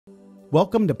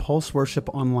Welcome to Pulse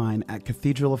Worship Online at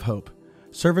Cathedral of Hope.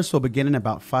 Service will begin in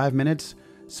about 5 minutes,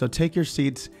 so take your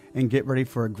seats and get ready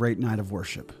for a great night of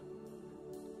worship.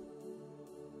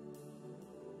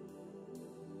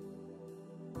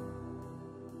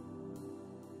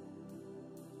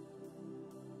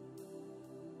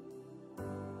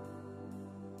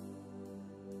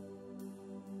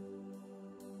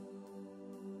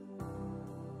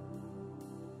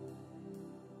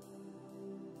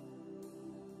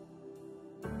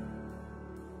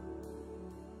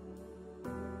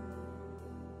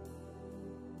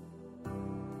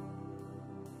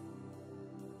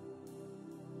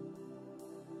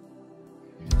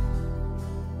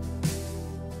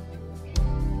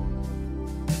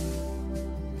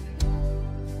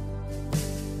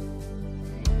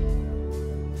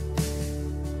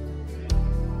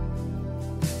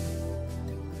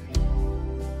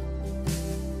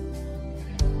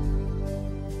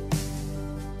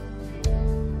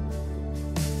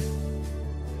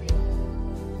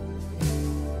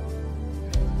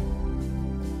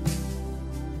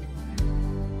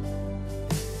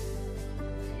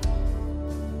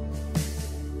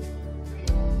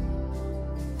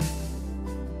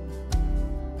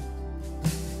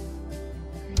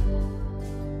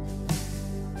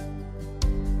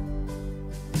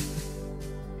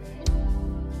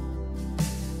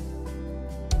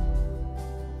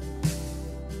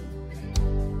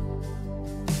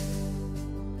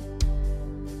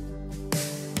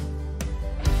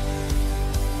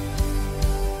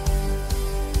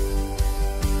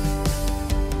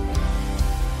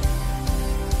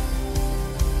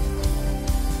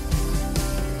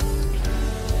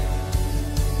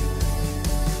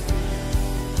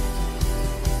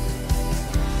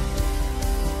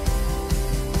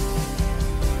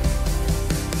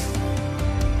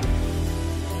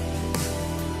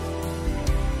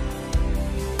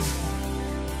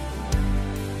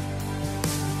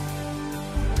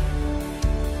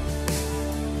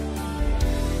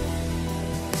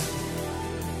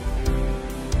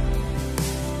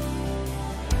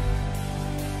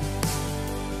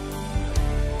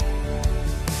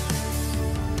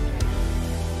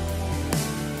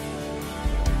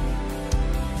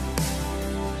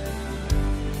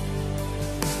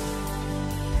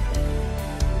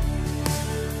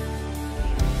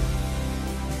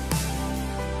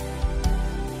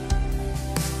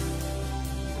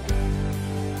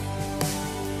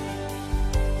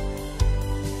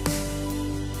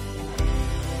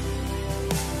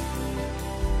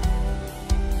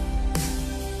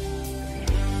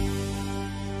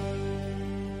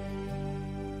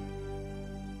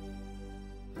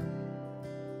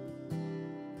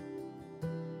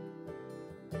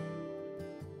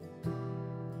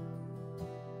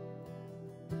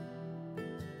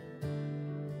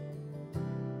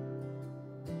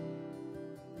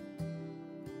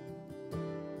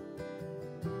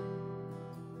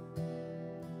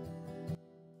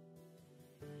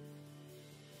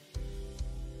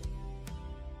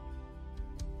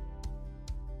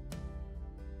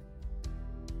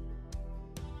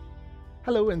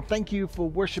 Hello, and thank you for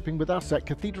worshiping with us at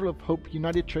Cathedral of Hope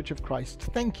United Church of Christ.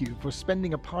 Thank you for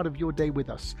spending a part of your day with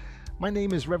us. My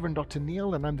name is Reverend Dr.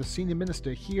 Neil, and I'm the Senior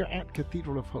Minister here at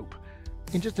Cathedral of Hope.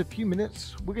 In just a few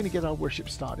minutes, we're going to get our worship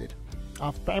started.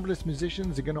 Our fabulous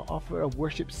musicians are going to offer a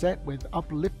worship set with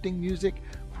uplifting music,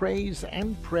 praise,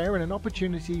 and prayer, and an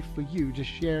opportunity for you to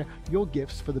share your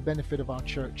gifts for the benefit of our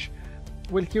church.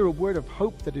 We'll hear a word of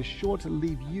hope that is sure to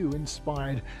leave you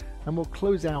inspired, and we'll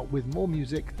close out with more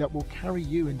music that will carry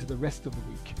you into the rest of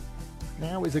the week.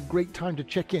 Now is a great time to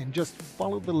check in. Just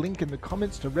follow the link in the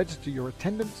comments to register your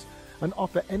attendance and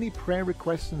offer any prayer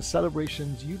requests and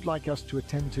celebrations you'd like us to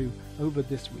attend to over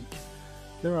this week.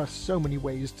 There are so many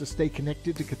ways to stay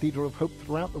connected to Cathedral of Hope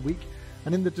throughout the week,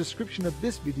 and in the description of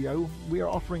this video, we are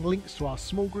offering links to our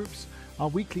small groups, our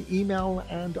weekly email,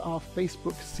 and our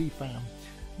Facebook CFAM.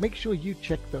 Make sure you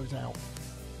check those out.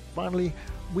 Finally,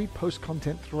 we post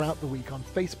content throughout the week on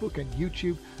Facebook and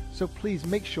YouTube, so please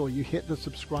make sure you hit the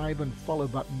subscribe and follow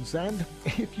buttons. And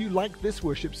if you like this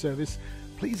worship service,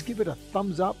 please give it a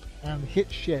thumbs up and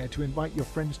hit share to invite your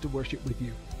friends to worship with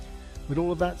you. With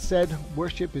all of that said,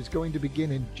 worship is going to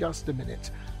begin in just a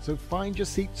minute, so find your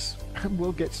seats and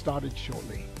we'll get started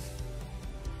shortly.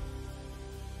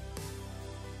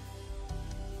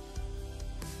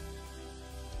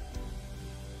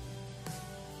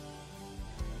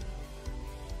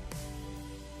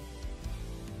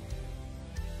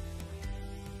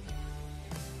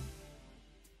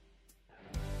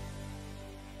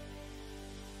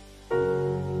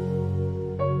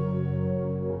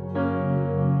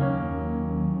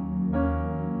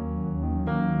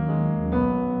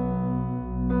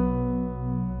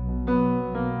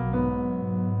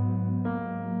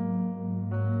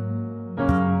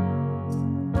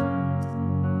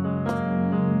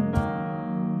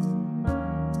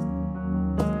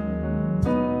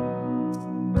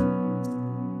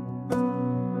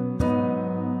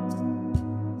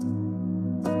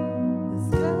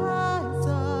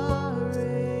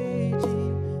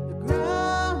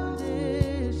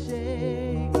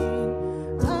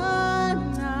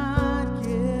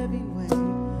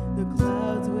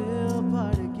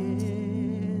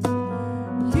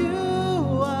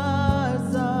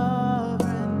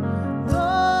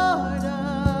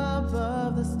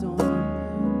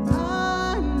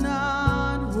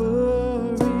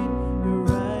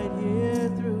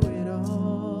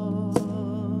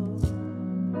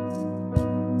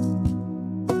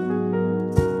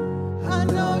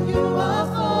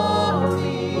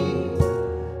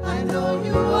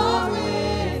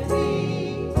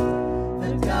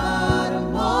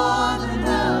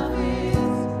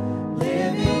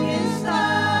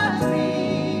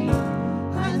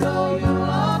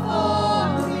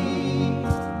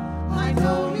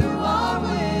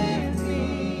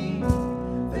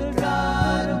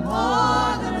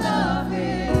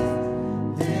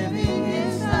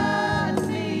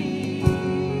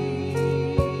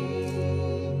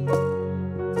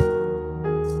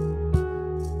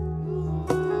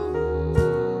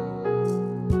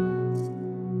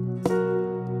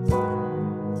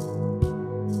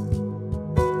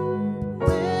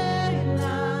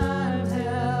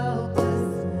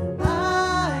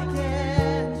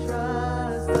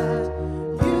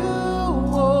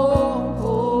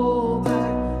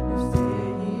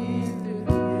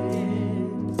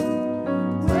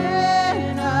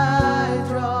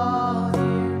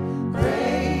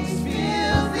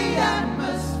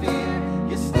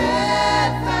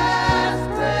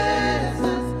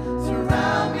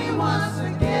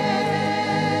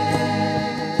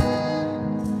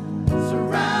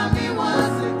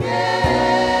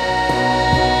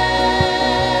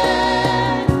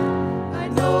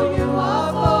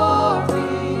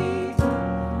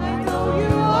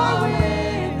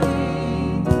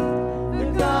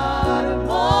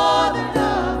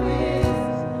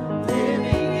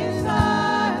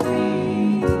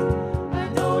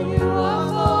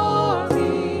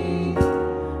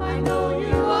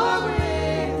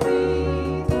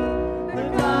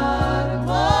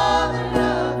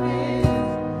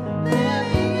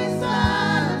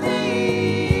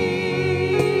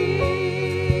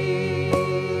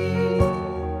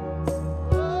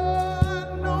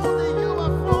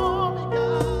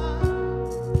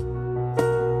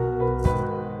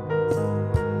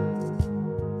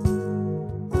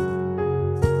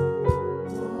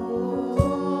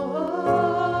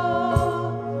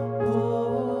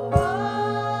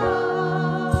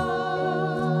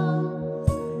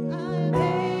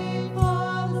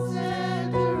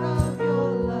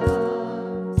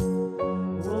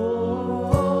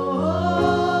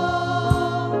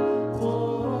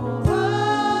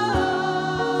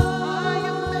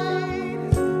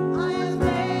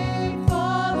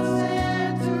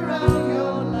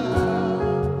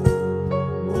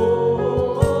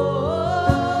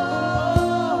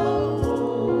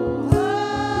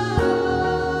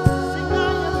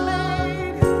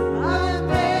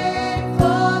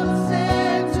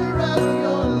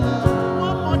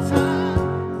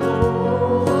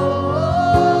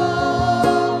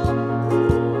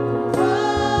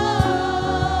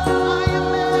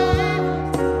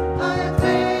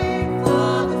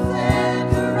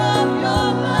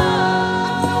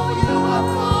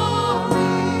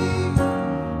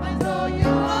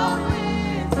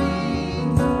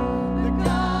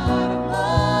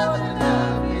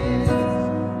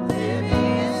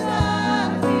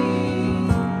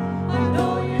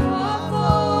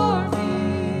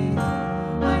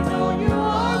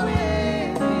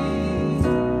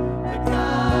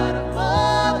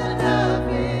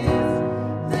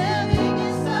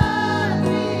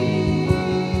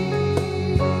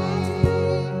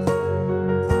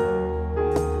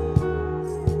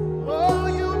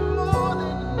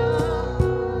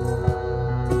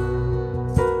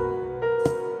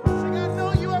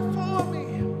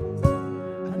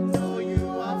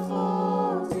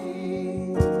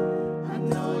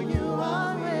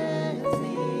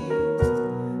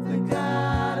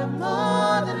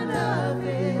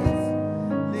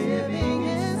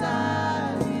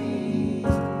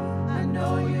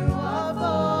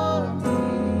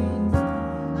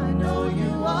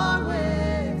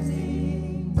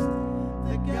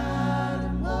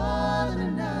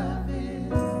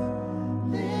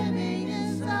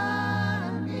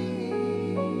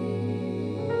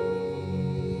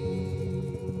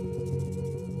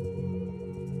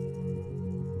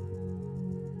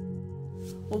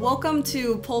 Well, welcome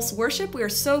to Pulse Worship. We are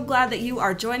so glad that you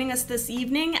are joining us this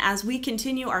evening as we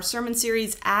continue our sermon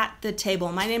series at the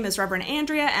table. My name is Reverend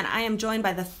Andrea, and I am joined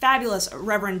by the fabulous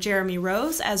Reverend Jeremy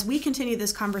Rose as we continue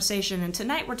this conversation. And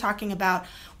tonight we're talking about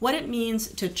what it means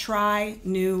to try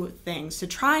new things,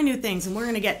 And we're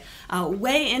going to get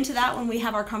way into that when we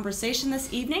have our conversation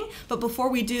this evening. But before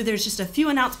we do, there's just a few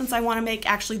announcements I want to make.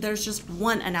 Actually, there's just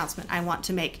one announcement I want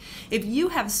to make. If you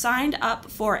have signed up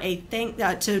for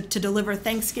to deliver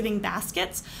Thanksgiving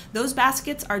baskets, those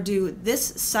baskets are due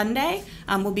this Sunday.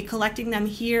 We'll be collecting them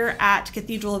here at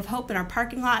Cathedral of Hope in our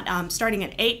parking lot starting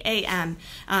at 8 a.m.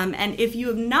 And if you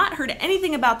have not heard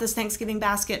anything about this Thanksgiving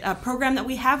basket program that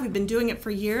we've been doing it for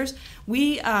years.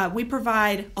 We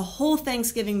provide a whole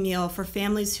Thanksgiving meal for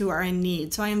families who are in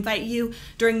need. So I invite you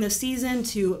during the season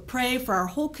to pray for our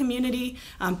whole community,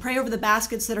 pray over the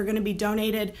baskets that are going to be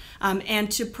donated, and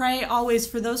to pray always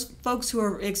for those folks who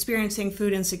are experiencing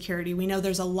food insecurity. We know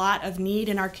there's a lot of need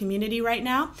in our community right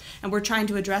now, and we're trying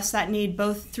to address that need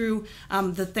both through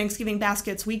the Thanksgiving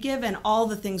baskets we give and all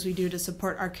the things we do to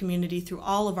support our community through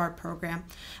all of our program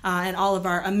and all of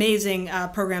our amazing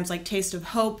programs like Taste of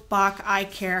Hope, Bach, Eye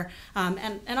Care,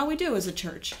 and all we do as a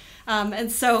church.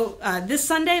 And so this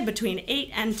Sunday between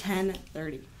 8 and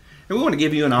 10:30. And we want to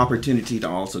give you an opportunity to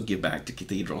also give back to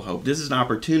Cathedral Hope. This is an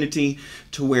opportunity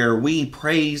to where we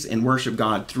praise and worship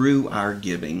God through our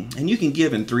giving. And you can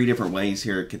give in 3 different ways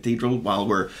here at Cathedral. While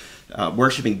we're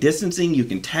worshiping distancing, you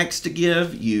can text to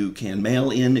give, you can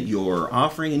mail in your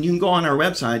offering, and you can go on our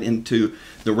website into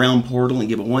the Realm portal and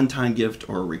give a one-time gift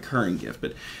or a recurring gift.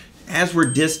 But as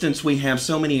we're distanced, we have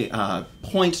so many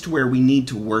points to where we need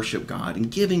to worship God.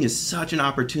 And giving is such an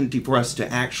opportunity for us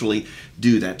to actually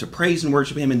do that, to praise and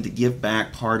worship Him and to give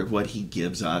back part of what He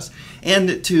gives us.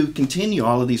 And to continue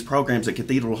all of these programs that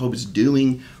Cathedral Hope is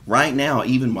doing right now,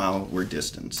 even while we're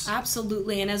distanced.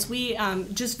 Absolutely. And as we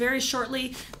just very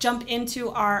shortly jump into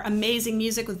our amazing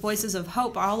music with Voices of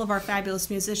Hope, all of our fabulous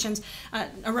musicians,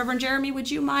 Reverend Jeremy, would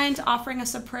you mind offering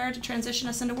us a prayer to transition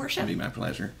us into worship? That'd be my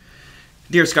pleasure.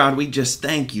 Dearest God, we just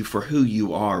thank you for who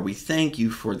you are. We thank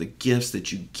you for the gifts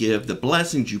that you give, the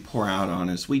blessings you pour out on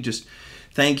us. We just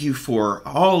thank you for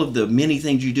all of the many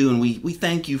things you do, and we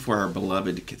thank you for our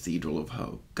beloved Cathedral of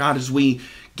Hope. God, as we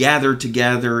gather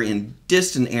together in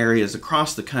distant areas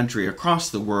across the country, across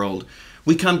the world,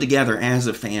 we come together as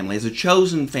a family, as a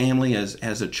chosen family,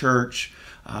 as a church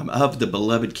of the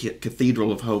beloved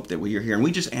Cathedral of Hope that we are here. And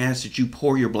we just ask that you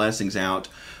pour your blessings out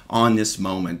on this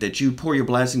moment, that you pour your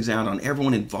blessings out on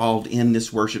everyone involved in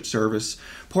this worship service.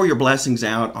 Pour your blessings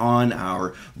out on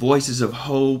our Voices of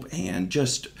Hope, and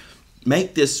just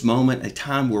make this moment a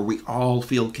time where we all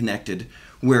feel connected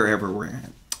wherever we're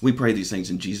at. We pray these things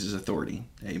in Jesus' authority.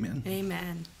 Amen.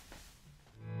 Amen.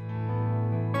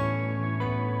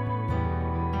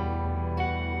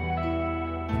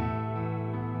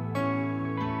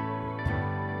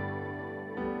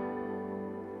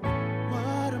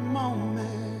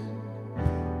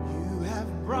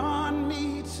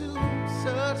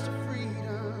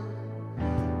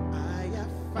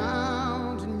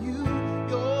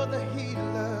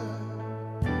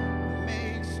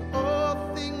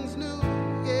 All things new,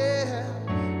 yeah,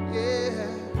 yeah,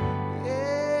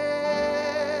 yeah.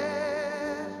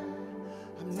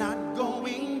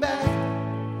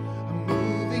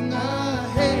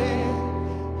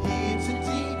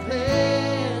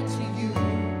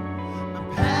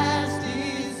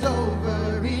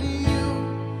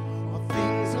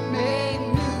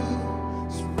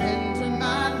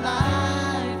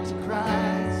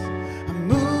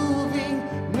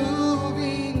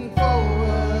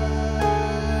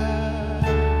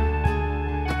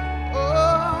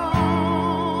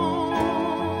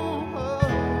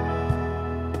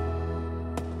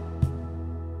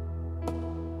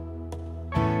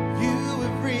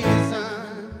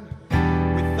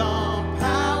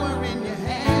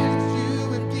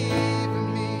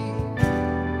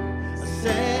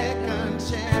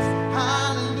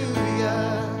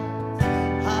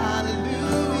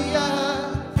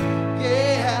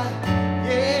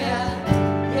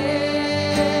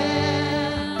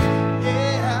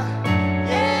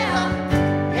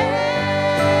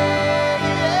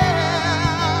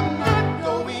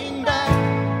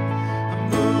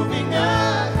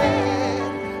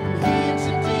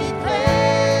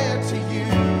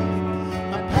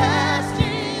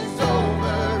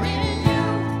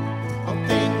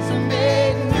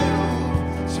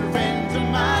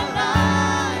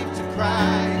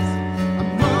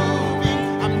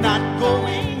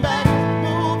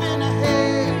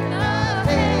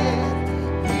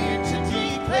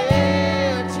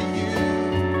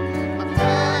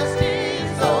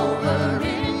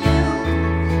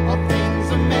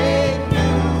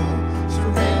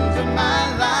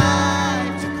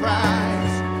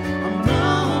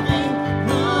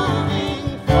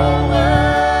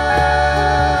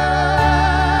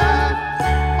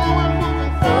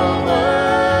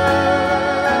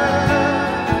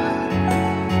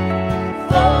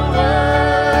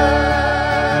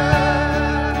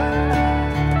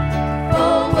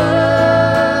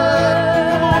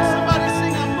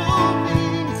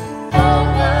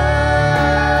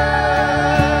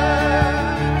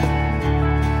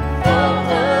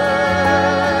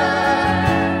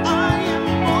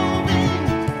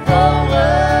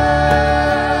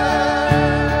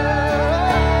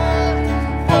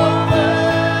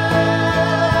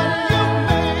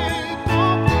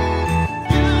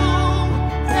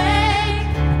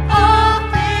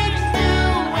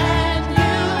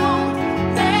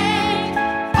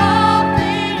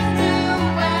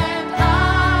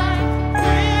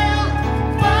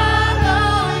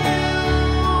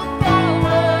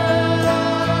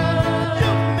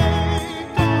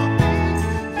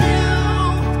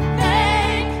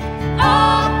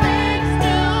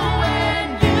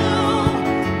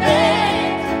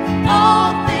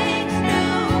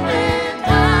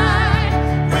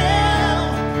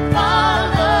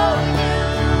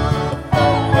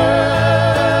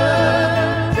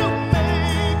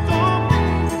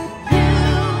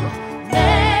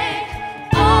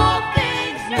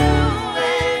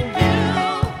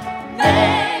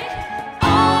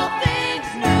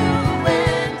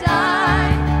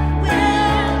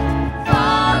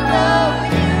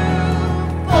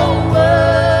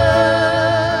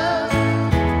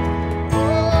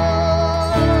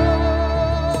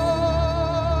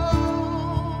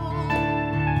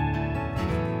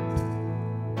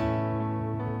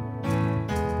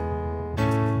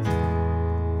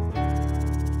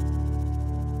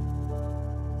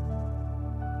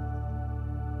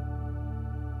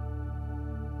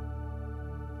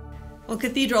 Well,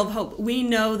 Cathedral of Hope, we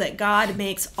know that God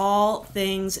makes all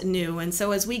things new. And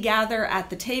so as we gather at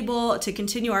the table to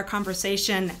continue our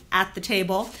conversation at the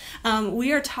table,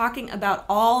 we are talking about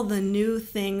all the new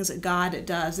things God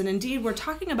does. And indeed, we're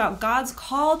talking about God's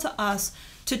call to us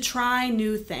to try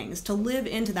new things, to live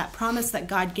into that promise that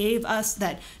God gave us,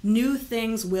 that new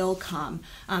things will come.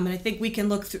 And I think we can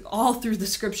look through the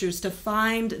scriptures to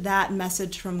find that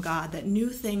message from God, that new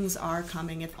things are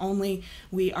coming if only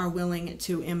we are willing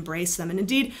to embrace them. And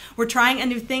indeed, we're trying a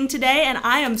new thing today, and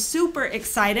I am super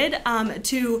excited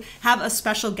to have a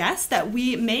special guest that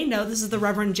we may know. This is the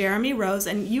Reverend Jeremy Rose,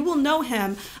 and you will know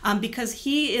him because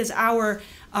he is our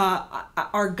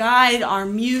guide, our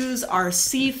muse, our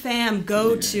CFAM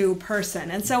go-to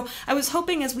person. And so I was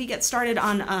hoping as we get started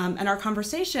on in our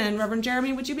conversation, Reverend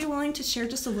Jeremy, would you be willing to share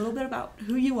just a little bit about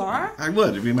who you are? I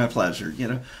would. It'd be my pleasure.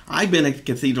 I've been at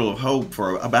Cathedral of Hope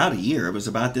for about a year. It was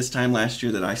about this time last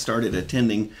year that I started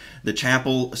attending the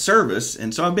chapel service,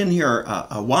 and so I've been here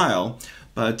a while.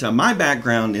 But my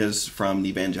background is from the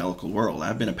evangelical world.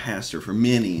 I've been a pastor for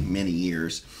many, many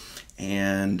years.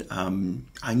 And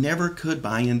I never could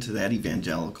buy into that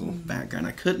evangelical background.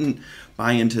 I couldn't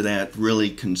buy into that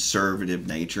really conservative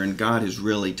nature. And God has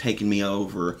really taken me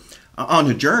over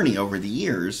on a journey over the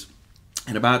years.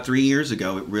 And about 3 years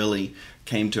ago, it really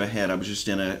came to a head. I was just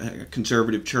in a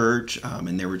conservative church,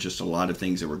 and there were just a lot of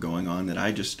things that were going on that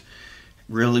I just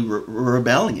really were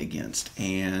rebelling against.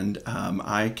 And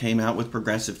I came out with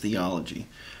progressive theology.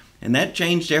 And that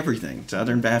changed everything.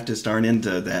 Southern Baptists aren't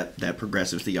into that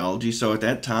progressive theology. So at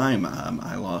that time,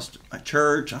 I lost my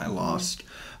church. I lost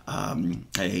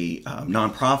a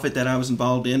nonprofit that I was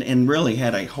involved in, and really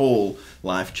had a whole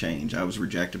life change. I was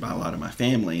rejected by a lot of my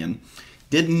family and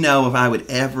didn't know if I would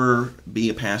ever be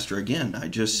a pastor again. I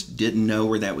just didn't know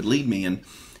where that would lead me. And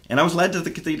I was led to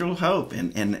the Cathedral of Hope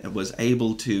and was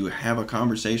able to have a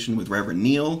conversation with Reverend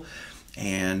Neil.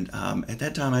 And at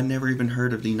that time, I'd never even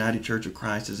heard of the United Church of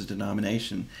Christ as a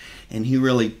denomination. And he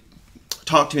really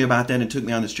talked to me about that and took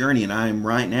me on this journey. And I am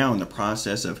right now in the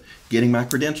process of getting my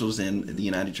credentials in the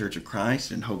United Church of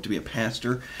Christ and hope to be a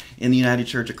pastor in the United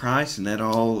Church of Christ. And that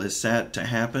all is set to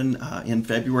happen in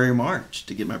February or March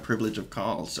to get my privilege of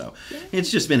call. So it's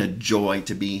just been a joy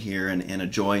to be here and a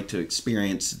joy to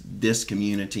experience this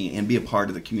community and be a part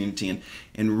of the community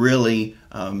and really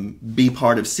be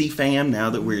part of CFAM now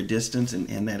that we're at distance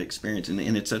and that experience. And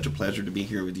it's such a pleasure to be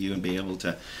here with you and be able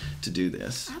to do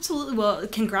this. Absolutely. Well,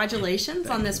 congratulations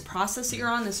on this process that you're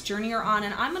on, this journey you're on.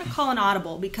 And I'm going to call an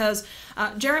audible because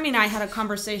Jeremy and I had a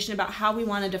conversation about how we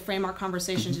wanted to frame our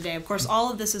conversation today. Of course,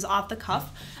 all of this is off the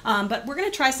cuff, but we're going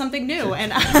to try something new.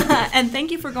 And and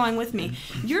thank you for going with me.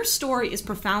 Your story is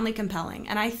profoundly compelling.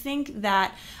 And I think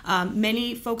that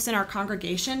many folks in our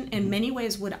congregation in many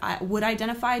ways would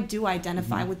identify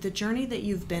with the journey that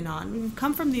you've been on. We've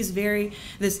come from this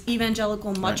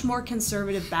evangelical, much more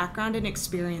conservative background and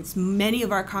experience. Many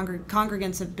of our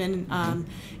congregants have been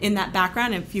in that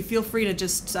background. If you feel free to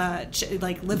just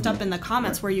lift up in the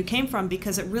comments where you came from,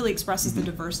 because it really expresses the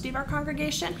diversity of our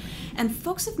congregation. And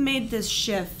folks have made this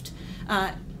shift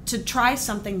to try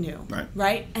something new,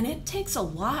 right? And it takes a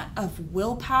lot of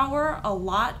willpower, a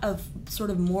lot of sort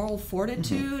of moral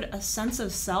fortitude, a sense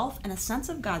of self, and a sense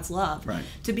of God's love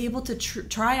to be able to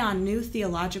try on new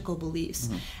theological beliefs.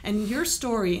 And your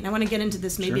story, and I want to get into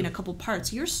this maybe in a couple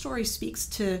parts, your story speaks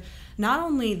to not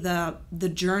only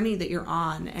the journey that you're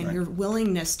on and your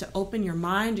willingness to open your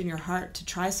mind and your heart to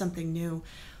try something new,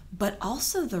 but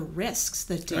also the risks,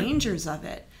 the dangers of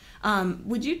it.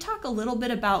 Would you talk a little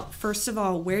bit about, first of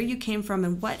all, where you came from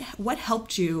and what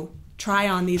helped you try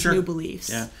on these new beliefs?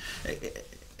 Yeah,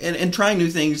 and trying new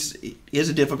things is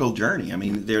a difficult journey. I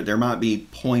mean, there might be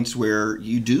points where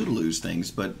you do lose things,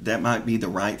 but that might be the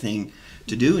right thing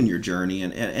to do in your journey.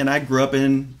 And I grew up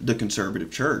in the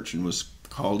conservative church and was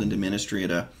called into ministry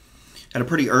at a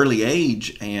pretty early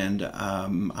age, and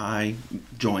I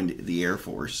joined the Air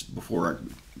Force before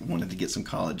I wanted to get some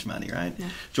college money, right? Yeah.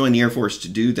 Joined the Air Force to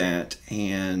do that,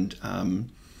 and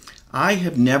I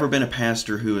have never been a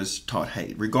pastor who has taught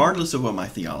hate, regardless of what my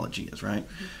theology is, right?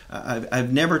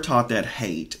 I've never taught that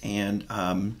hate, and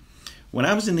when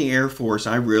I was in the Air Force,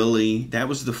 that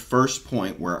was the first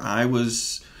point where I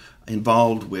was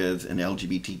involved with an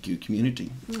LGBTQ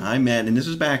community. I met, and this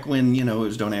was back when, it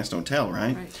was don't ask, don't tell,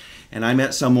 right? And I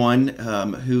met someone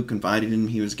who confided in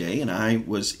me he was gay, and I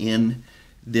was in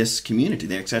this community.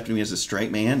 They accepted me as a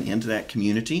straight man into that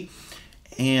community,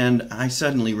 and I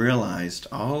suddenly realized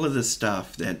all of the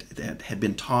stuff that had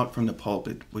been taught from the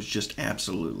pulpit was just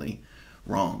absolutely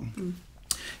wrong.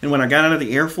 And when I got out of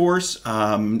the Air Force,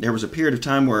 there was a period of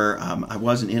time where I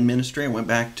wasn't in ministry. I went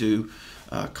back to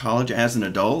college as an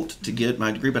adult to get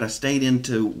my degree, but I stayed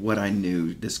into what I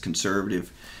knew, this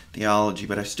conservative theology,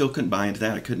 but I still couldn't buy into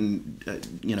that. I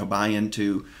couldn't, buy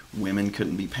into women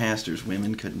couldn't be pastors,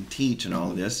 women couldn't teach, and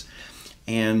all of this.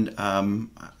 And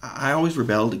I always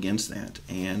rebelled against that.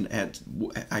 And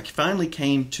I finally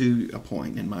came to a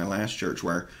point in my last church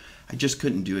where I just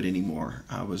couldn't do it anymore.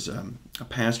 I was a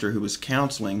pastor who was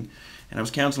counseling, and I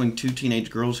was counseling 2 teenage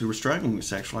girls who were struggling with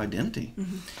sexual identity.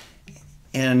 Mm-hmm.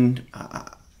 And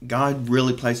God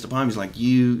really placed upon me, he's like,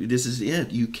 this is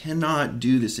it. You cannot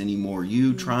do this anymore.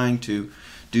 You trying to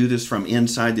do this from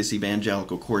inside this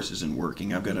evangelical course isn't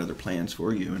working. I've got other plans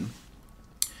for you. And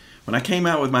when I came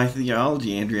out with my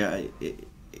theology, Andrea,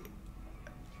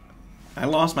 I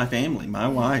lost my family. My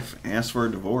wife asked for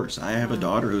a divorce. I have a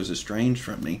daughter who is estranged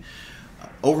from me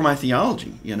over my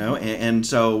theology, and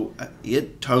so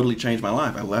it totally changed my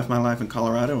life. I left my life in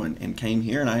Colorado and came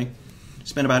here, and I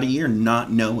spent about a year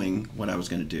not knowing what I was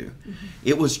going to do. Mm-hmm.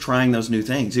 It was trying those new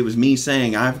things. It was me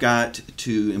saying, I've got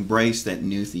to embrace that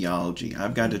new theology.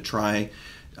 I've got to try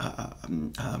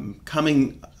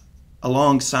coming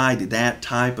alongside that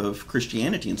type of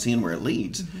Christianity and seeing where it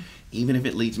leads, even if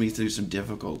it leads me through some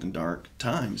difficult and dark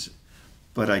times.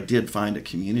 But I did find a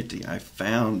community. I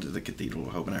found the Cathedral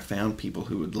of Hope, and I found people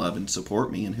who would love and support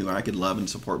me and who I could love and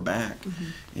support back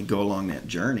and go along that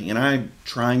journey. And I'm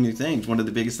trying new things. One of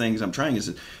the biggest things I'm trying is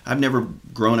that I've never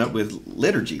grown up with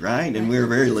liturgy, right? And we're a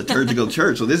very liturgical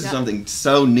church. So this is something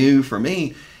so new for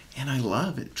me. And I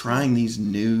love it, trying these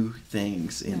new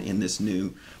things in this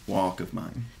new walk of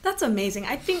mine. That's amazing.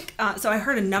 I think, so I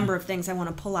heard a number of things I want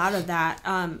to pull out of that.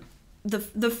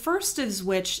 The first is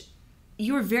which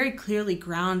you were very clearly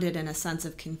grounded in a sense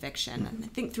of conviction. And I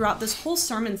think throughout this whole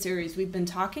sermon series, we've been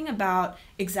talking about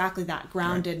exactly that,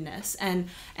 groundedness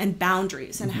and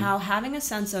boundaries, and how having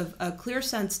a clear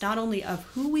sense not only of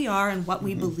who we are and what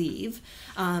we believe,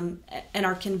 and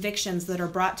our convictions that are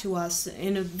brought to us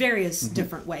in various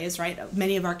different ways, right?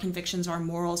 Many of our convictions, our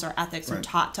morals, our ethics are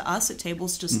taught to us at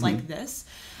tables just like this.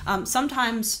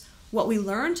 Sometimes what we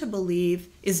learn to believe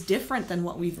is different than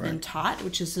what we've been taught,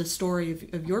 which is the story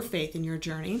of your faith and your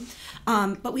journey.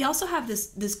 But we also have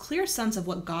this clear sense of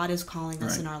what God is calling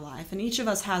us in our life. And each of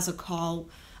us has a call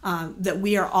that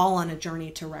we are all on a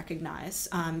journey to recognize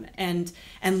and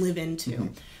live into.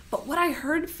 But what I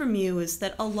heard from you is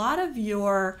that a lot of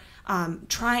your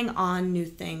trying on new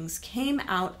things came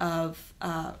out of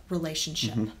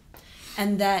relationship.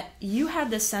 And that you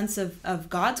had this sense of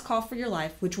God's call for your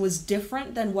life, which was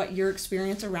different than what your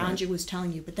experience around you was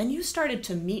telling you. But then you started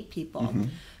to meet people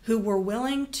who were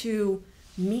willing to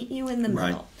meet you in the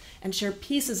middle and share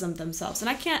pieces of themselves. And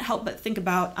I can't help but think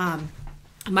about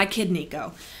my kid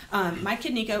Nico. My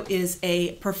kid Nico is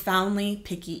a profoundly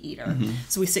picky eater.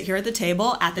 So we sit here at the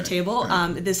table.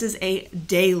 This is a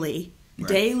daily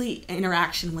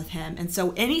interaction with him, and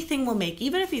so anything we'll make,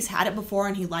 even if he's had it before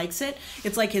and he likes it,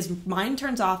 it's like his mind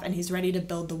turns off and he's ready to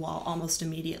build the wall almost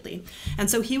immediately.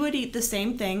 And so he would eat the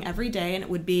same thing every day, and it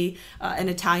would be an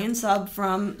Italian sub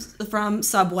from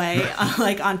Subway,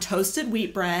 like on toasted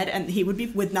wheat bread, and he would be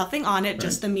with nothing on it,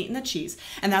 just the meat and the cheese,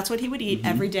 and that's what he would eat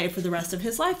every day for the rest of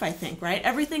his life, I think, right?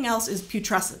 Everything else is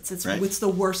putrescence. It's the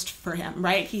worst for him,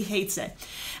 right? He hates it.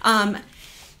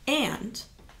 And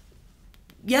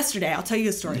yesterday, I'll tell you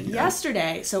a story.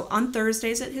 Yesterday, so on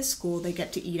Thursdays at his school, they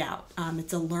get to eat out.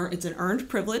 It's an earned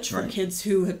privilege for kids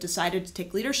who have decided to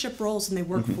take leadership roles, and they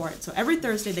work for it. So every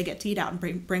Thursday, they get to eat out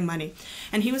and bring money.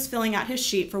 And he was filling out his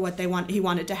sheet for what he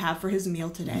wanted to have for his meal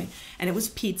today. And it was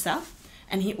pizza.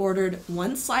 And he ordered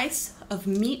 1 slice of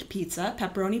meat pizza,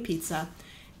 pepperoni pizza,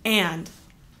 and,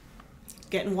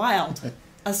 getting wild,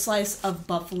 a slice of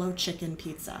buffalo chicken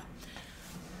pizza.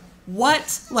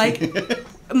 What,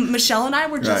 Michelle and I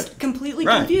were just completely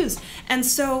confused. And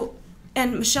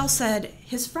Michelle said,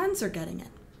 his friends are getting it.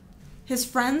 His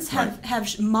friends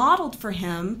have modeled for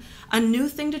him a new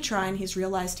thing to try, and he's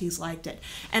realized he's liked it.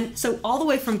 And so all the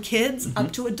way from kids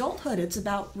up to adulthood, it's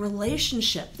about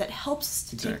relationship that helps us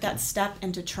to take that step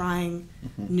into trying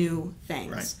new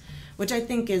things, which I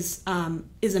think is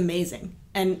amazing.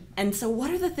 And so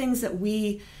what are the things that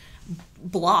we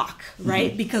block,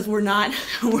 right? Because we're not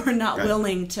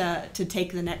willing to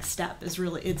take the next step. It's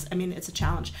a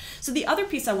challenge. So the other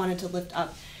piece I wanted to lift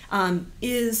up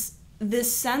is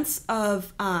this sense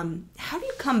of how do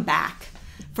you come back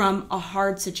from a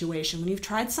hard situation when you've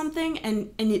tried something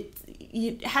and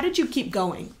how did you keep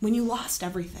going when you lost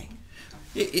everything?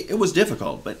 It was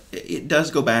difficult, but it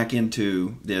does go back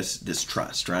into this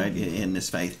trust, right? In this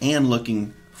faith and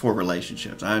looking for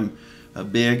relationships. I'm a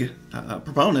big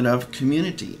proponent of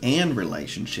community and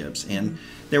relationships, and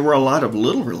there were a lot of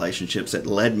little relationships that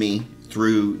led me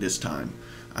through this time.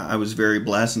 I was very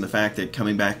blessed in the fact that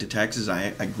coming back to Texas,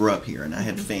 I grew up here and I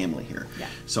had family here. Yeah.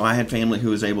 So I had family who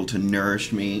was able to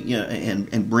nourish me,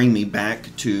 and bring me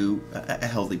back to a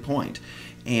healthy point.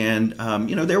 And,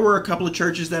 there were a couple of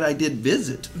churches that I did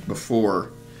visit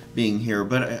before being here,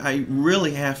 but I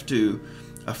really have to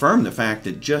affirm the fact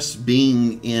that just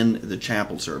being in the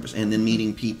chapel service and then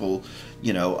meeting people,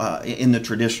 in the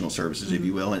traditional services, if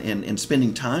you will, and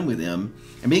spending time with them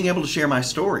and being able to share my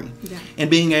story, and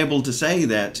being able to say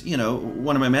that,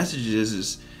 one of my messages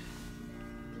is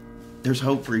there's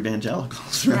hope for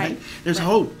evangelicals, right? There's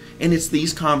hope. And it's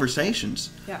these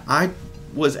conversations. Yeah. I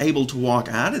was able to walk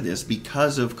out of this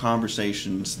because of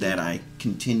conversations that I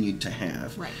continued to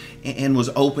have, and was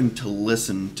open to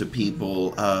listen to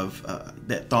people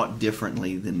that thought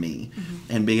differently than me,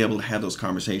 and being able to have those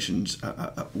conversations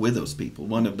with those people.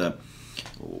 One of the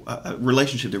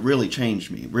relationship that really changed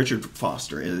me, Richard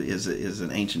Foster is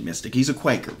an ancient mystic. He's a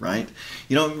Quaker, right?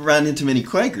 You don't run into many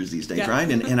Quakers these days, right?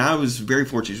 And I was very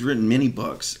fortunate. He's written many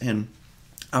books, and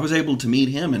I was able to meet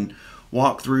him and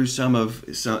walk through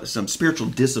some spiritual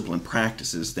discipline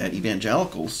practices that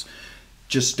evangelicals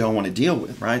just don't want to deal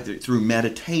with, right? Through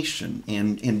meditation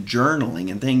and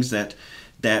journaling and things that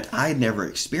I had never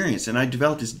experienced. And I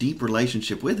developed this deep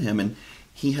relationship with him, and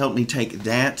he helped me take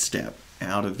that step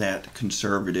out of that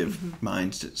conservative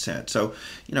mindset. So,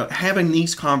 having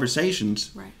these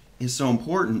conversations is so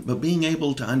important, but being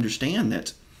able to understand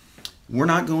that we're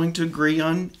not going to agree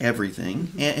on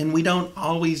everything, and we don't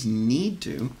always need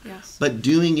to, but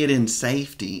doing it in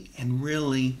safety and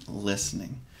really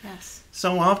listening. Yes.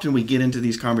 So often we get into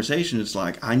these conversations, it's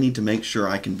like, I need to make sure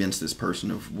I convince this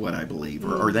person of what I believe,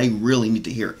 or they really need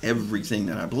to hear everything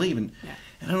that I believe. And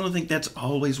I don't think that's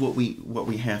always what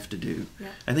we have to do.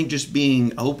 I think just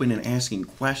being open and asking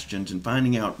questions and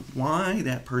finding out why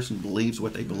that person believes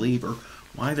what they believe, or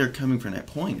why they're coming from that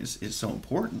point is so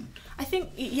important. I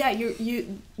think,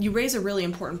 you raise a really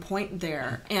important point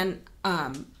there. And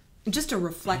just to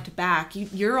reflect back,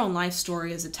 your own life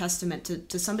story is a testament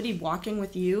to somebody walking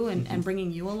with you and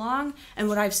bringing you along. And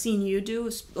what I've seen you do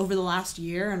is, over the last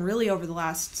year, and really over the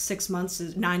last 6 months,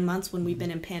 9 months when we've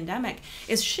been in pandemic,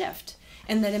 is shift.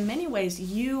 And that in many ways,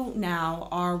 you now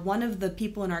are one of the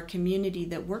people in our community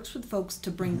that works with folks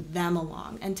to bring them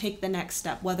along and take the next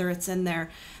step, whether it's in their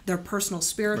personal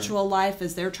spiritual life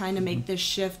as they're trying to make this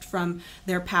shift from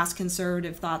their past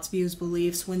conservative thoughts, views,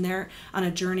 beliefs, when they're on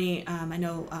a journey. I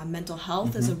know mental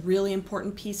health is a really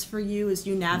important piece for you as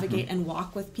you navigate and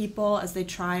walk with people as they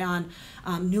try on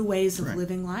new ways of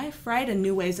living life, and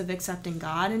new ways of accepting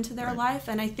God into their life.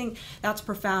 And I think that's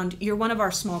profound. You're one of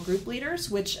our small group leaders,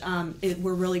 which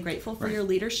we're really grateful for your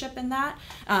leadership in that,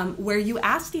 where you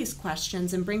ask these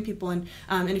questions and bring people in.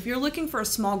 And if you're looking for a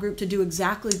small group to do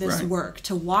exactly this work,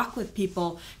 to walk with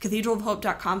people,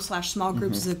 cathedralofhope.com/small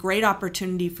groups is a great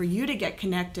opportunity for you to get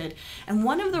connected. And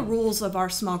one of the rules of our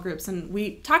small groups, and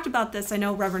we talked about this, I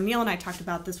know Reverend Neil and I talked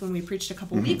about this when we preached a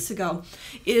couple weeks ago,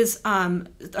 is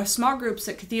our small groups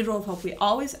at Cathedral of Hope, we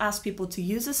always ask people to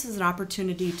use this as an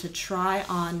opportunity to try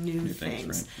on new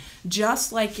things.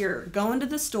 Just like you're going to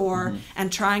the store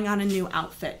and trying on a new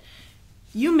outfit.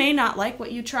 You may not like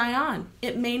what you try on.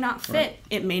 It may not fit.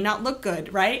 It may not look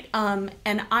good, right? And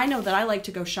I know that I like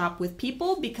to go shop with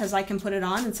people because I can put it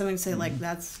on and someone can say, like,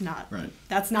 that's not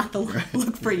the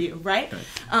look for you, right?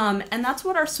 And that's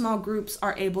what our small groups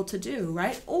are able to do,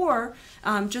 right? Or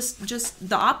just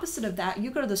the opposite of that. You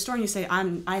go to the store and you say,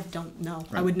 I don't know.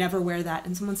 I would never wear that.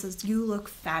 And someone says, you look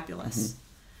fabulous.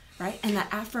 Right? And that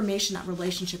affirmation, that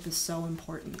relationship is so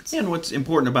important. And what's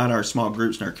important about our small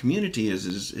groups and our community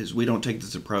is we don't take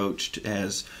this approach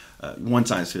as one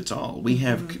size fits all. We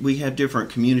have different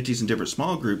communities and different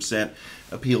small groups that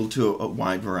appeal to a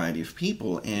wide variety of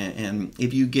people. And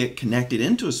if you get connected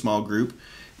into a small group,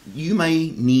 you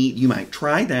might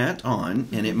try that on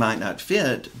and it might not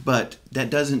fit, but that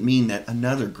doesn't mean that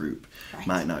another group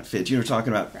might not fit. You're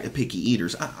talking about picky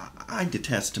eaters. I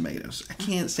detest tomatoes. I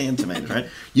can't stand tomatoes, right?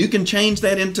 You can change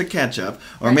that into ketchup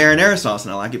or marinara sauce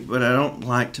and I like it, but I don't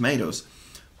like tomatoes.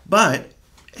 But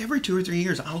every 2 or 3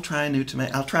 years, I'll try a new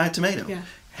tomato. I'll try a tomato. Yeah.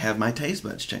 Have my taste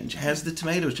buds change. Has the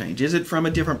tomatoes changed? Is it from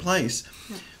a different place?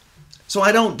 Yeah. So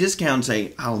I don't discount and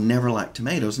say, I'll never like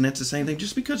tomatoes. And that's the same thing.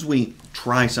 Just because we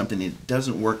try something, it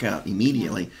doesn't work out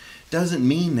immediately, doesn't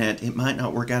mean that it might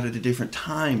not work out at a different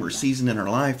time or season in our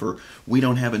life, or we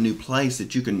don't have a new place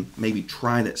that you can maybe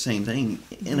try that same thing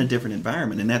in a different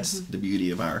environment. And that's the beauty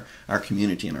of our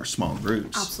community and our small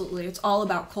groups. Absolutely. It's all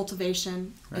about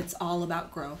cultivation. It's all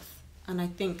about growth. And I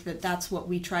think that that's what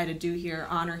we try to do here,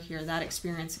 honor here, that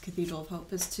experience at Cathedral of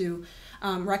Hope, is to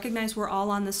recognize we're all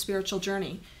on this spiritual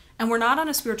journey. And we're not on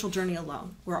a spiritual journey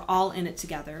alone. We're all in it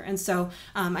together. And so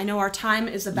I know our time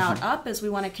is about up as we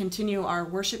want to continue our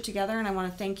worship together. And I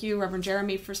want to thank you, Reverend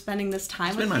Jeremy, for spending this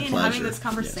time with me and having this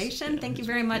conversation. Thank you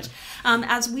very much.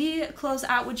 As we close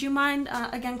out, would you mind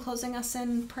again closing us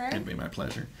in prayer? It'd be my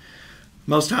pleasure.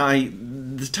 Most High,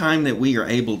 the time that we are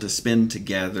able to spend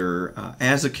together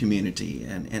as a community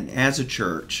and as a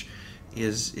church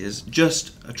is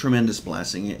just a tremendous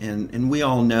blessing. And we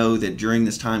all know that during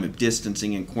this time of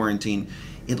distancing and quarantine,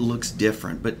 it looks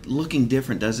different. But looking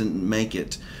different doesn't make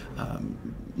it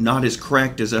not as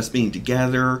correct as us being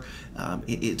together.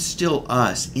 It's still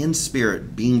us in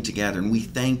spirit being together. And we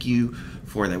thank you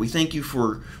for that. We thank you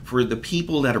for the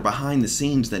people that are behind the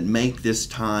scenes that make this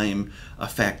time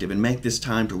effective and make this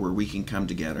time to where we can come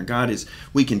together. God, as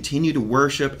we continue to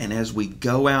worship and as we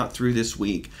go out through this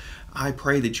week, I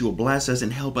pray that you will bless us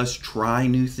and help us try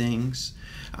new things.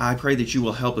 I pray that you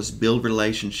will help us build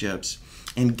relationships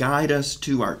and guide us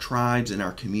to our tribes and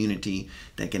our community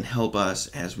that can help us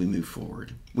as we move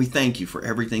forward. We thank you for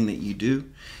everything that you do,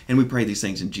 and we pray these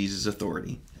things in Jesus'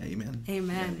 authority. Amen.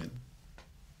 Amen. Amen.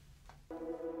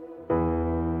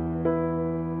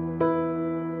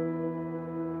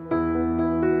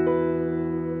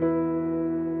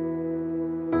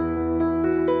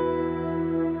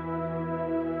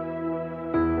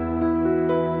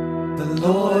 The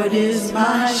Lord is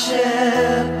my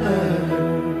shepherd.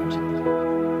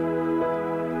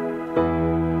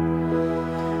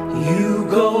 You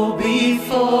go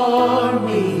before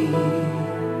me.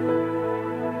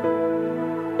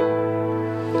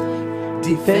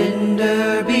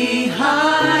 Defender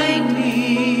behind me.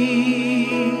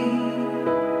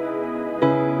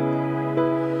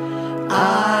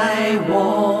 I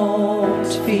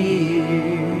won't fear.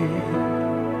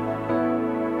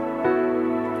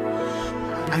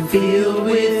 I'm filled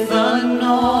with anointing.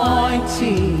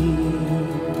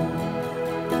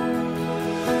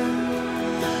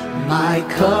 My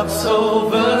cup's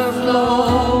overflowing.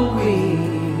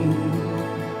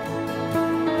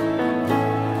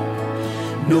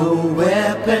 No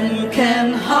weapon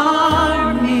can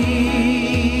harm me.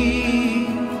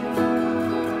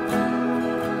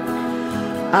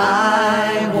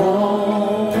 I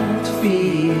won't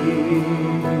fear.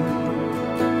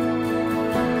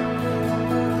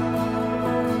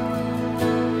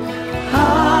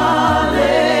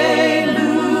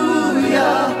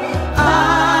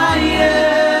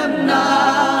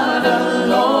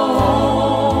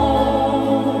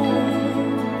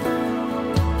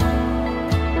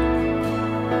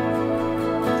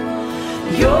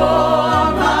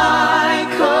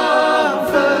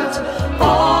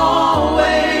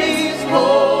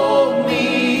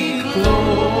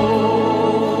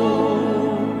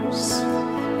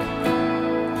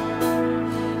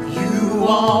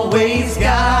 Always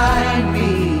guide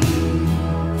me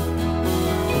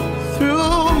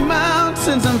through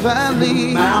mountains and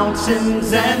valleys.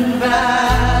 Mountains and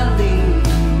valleys.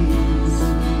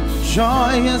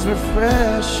 Joy is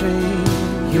refreshing.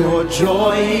 Your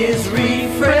joy is refreshing.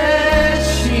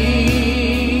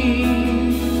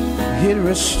 It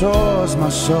restores my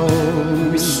soul.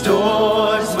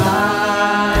 Restores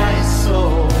my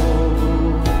soul.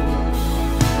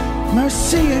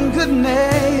 Mercy and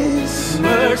goodness.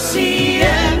 Mercy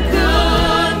and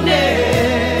goodness.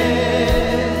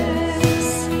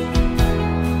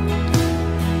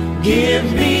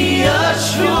 Give me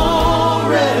assurance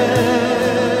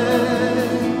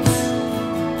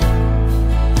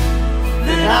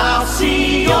that I'll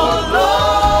see your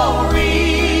glory.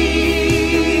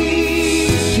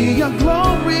 See your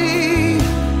glory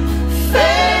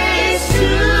face to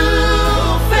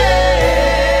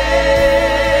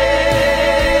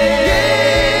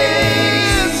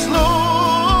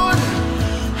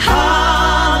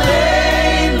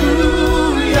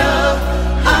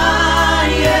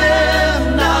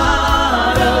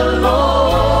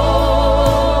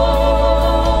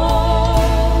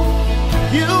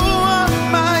you are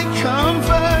my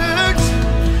comfort.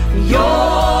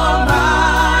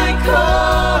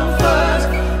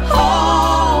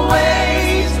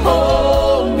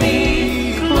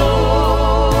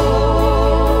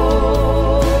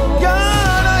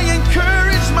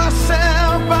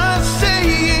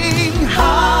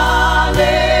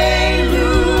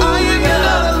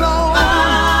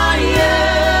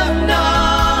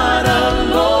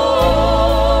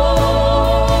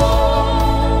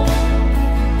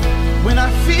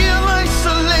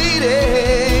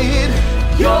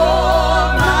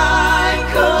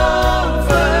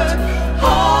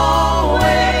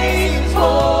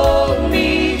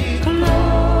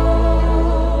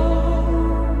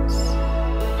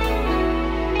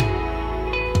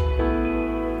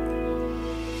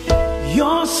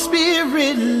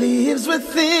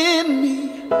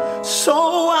 so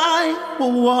I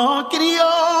will walk in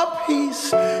your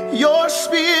peace. Your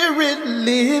spirit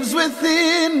lives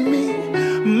within me.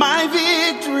 My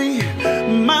victory,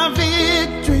 my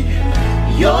victory.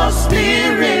 Your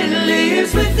spirit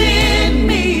lives within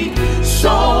me, so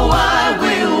I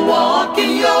will walk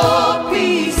in your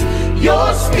peace.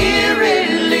 Your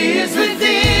spirit lives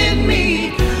within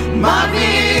me. My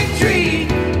victory,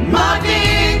 my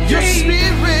victory.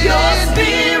 Your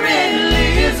spirit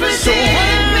lives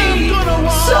within me,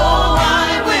 so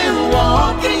I will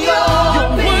walk in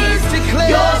your peace.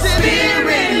 Your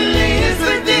spirit lives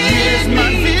within me. My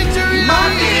victory, my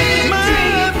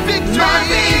victory, my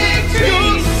victory.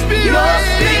 Your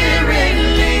spirit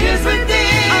lives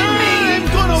within me,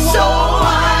 so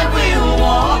I will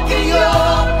walk in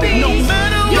your peace.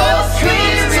 Your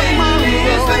spirit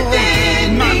lives within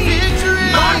me. My victory,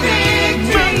 my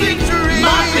victory,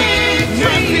 my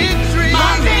victory,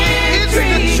 my victory. It's the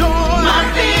joy, my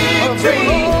victory,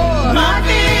 my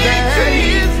victory,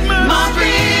 my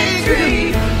victory,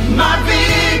 my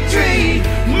victory,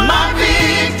 my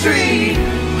victory.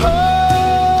 Oh,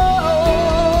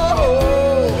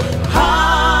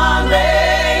 hallelujah,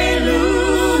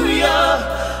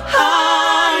 I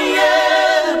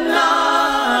am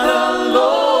not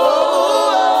alone.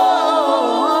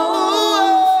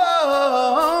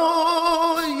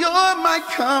 You're my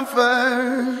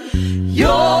comfort. You're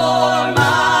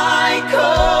my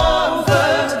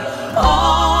comfort.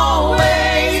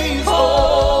 Always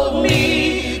hold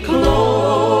me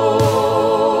close.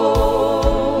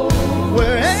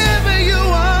 Wherever you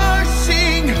are,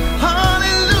 sing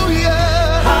hallelujah.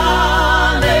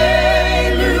 Hallelujah.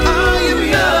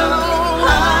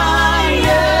 I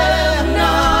am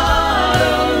not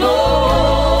alone.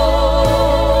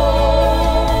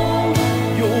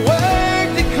 Your word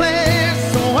declares,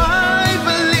 so I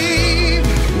believe.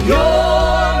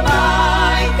 You're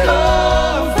my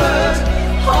comfort.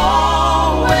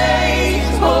 Always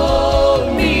hold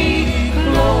me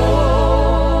close.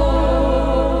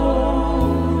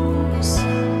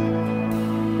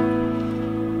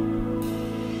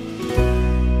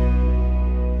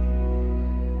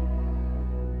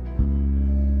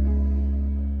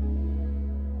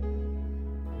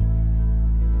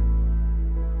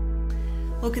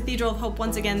 Well, Cathedral of Hope,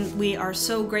 once again, we are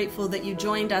so grateful that you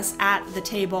joined us at the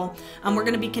table. We're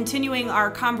going to be continuing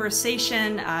our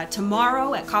conversation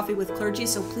tomorrow at Coffee with Clergy,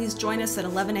 so please join us at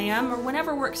 11 a.m. or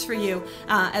whenever works for you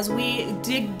as we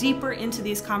dig deeper into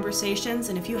these conversations.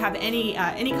 And if you have any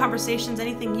conversations,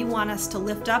 anything you want us to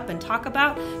lift up and talk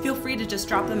about, feel free to just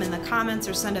drop them in the comments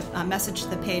or send a message to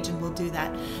the page and we'll do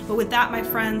that. But with that, my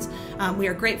friends, we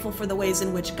are grateful for the ways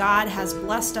in which God has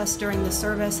blessed us during the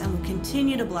service and will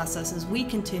continue to bless us as we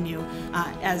continue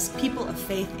as people of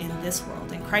faith in this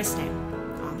world. In Christ's name.